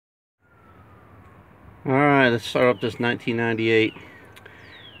Alright, let's start up this 1998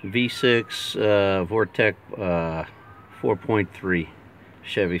 V6 Vortec 4.3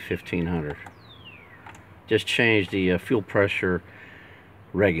 Chevy 1500. Just changed the fuel pressure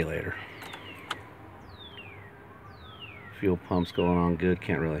regulator. Fuel pump's going on good,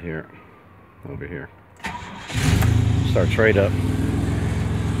 can't really hear it over here. Starts right up.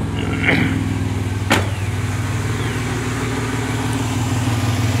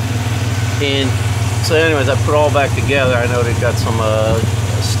 And so anyways, I put it all back together. I know they got some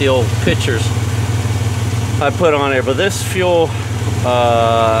steel pictures I put on there, but this fuel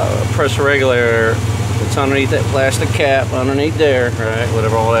pressure regulator, it's underneath that plastic cap, underneath there, right,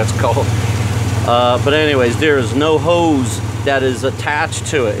 whatever all that's called. But anyways, there is no hose that is attached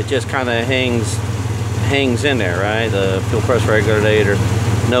to it. It just kind of hangs in there, right? The fuel pressure regulator,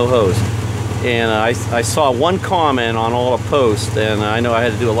 no hose. And I saw one comment on all the posts, and I know I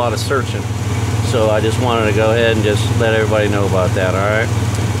had to do a lot of searching. So I just wanted to go ahead and just let everybody know about that, alright?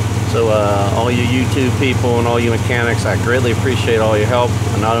 So all you YouTube people and all you mechanics, I greatly appreciate all your help.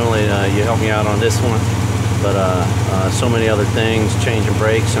 And not only you helped me out on this one, but so many other things, changing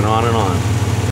brakes and on and on.